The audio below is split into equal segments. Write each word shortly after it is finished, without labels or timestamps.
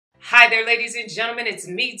Hi there, ladies and gentlemen. It's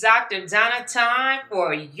me, Dr. Donna, time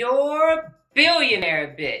for your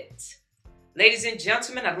Billionaire Bit. Ladies and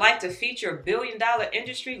gentlemen, I'd like to feature a billion-dollar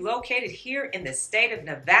industry located here in the state of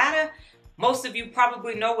Nevada. Most of you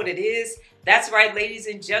probably know what it is. That's right, ladies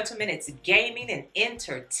and gentlemen, it's gaming and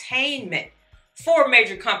entertainment. 4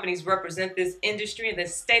 major companies represent this industry in the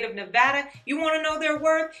state of Nevada. You want to know their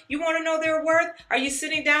worth? You want to know their worth? Are you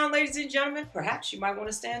sitting down, ladies and gentlemen? Perhaps you might want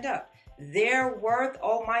to stand up. Their worth,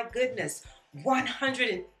 oh my goodness,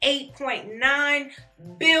 $108.9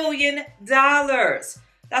 billion.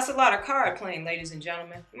 That's a lot of card playing, ladies and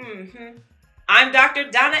gentlemen. I'm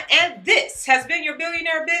Dr. Donna, and this has been your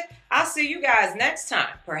Billionaire Bit. I'll see you guys next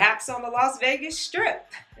time, perhaps on the Las Vegas Strip.